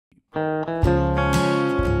Got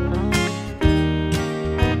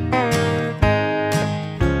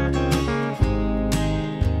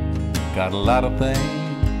a lot of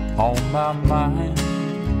things on my mind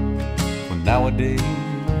nowadays.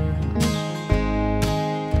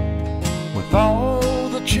 With all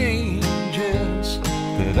the changes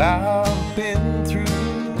that I've been through,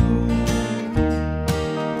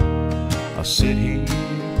 I sit here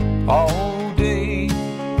all day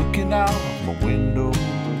looking out my window,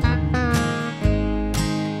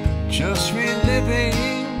 just reliving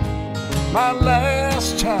my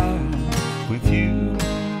last time with you.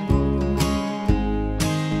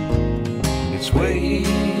 It's way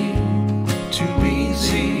too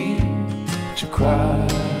easy to cry,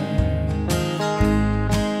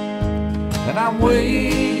 and I'm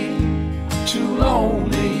way too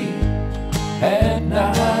lonely at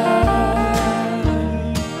night.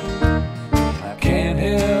 I can't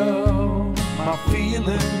help my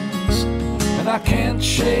feelings, and I can't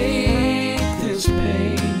shake this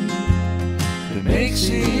pain that makes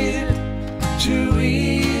it too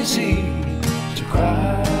easy to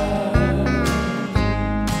cry.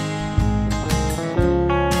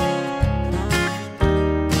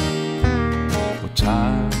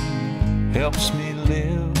 Time helps me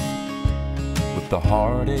live with the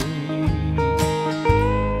heartache,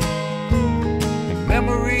 and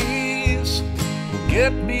memories will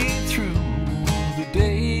get me through the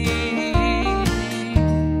day.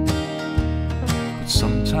 But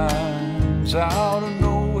sometimes out of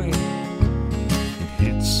nowhere it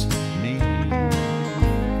hits me.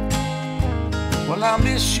 Well, I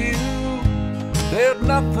miss you, there's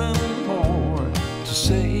nothing more to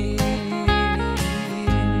say.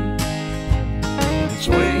 It's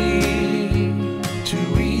way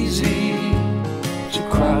too easy to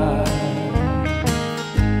cry,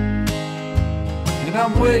 and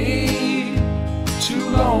I'm way too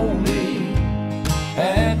lonely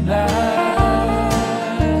at night.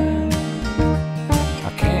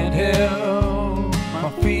 I can't help my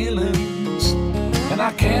feelings, and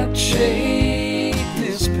I can't shake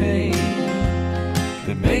this pain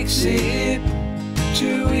that makes it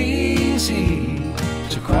too easy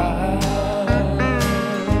to cry.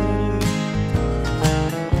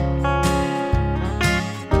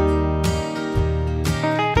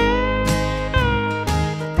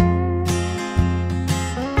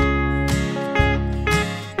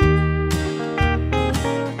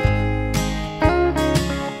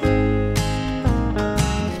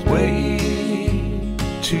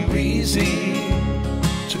 Too easy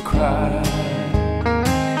to cry,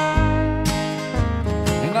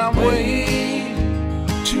 and I'm way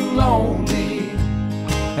too lonely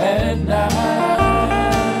at night.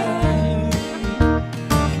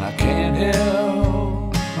 And I can't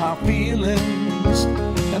help my feelings,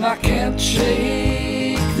 and I can't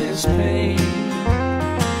shake this pain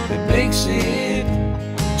that makes it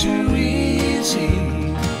too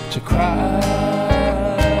easy to cry.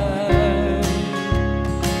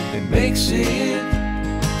 Makes it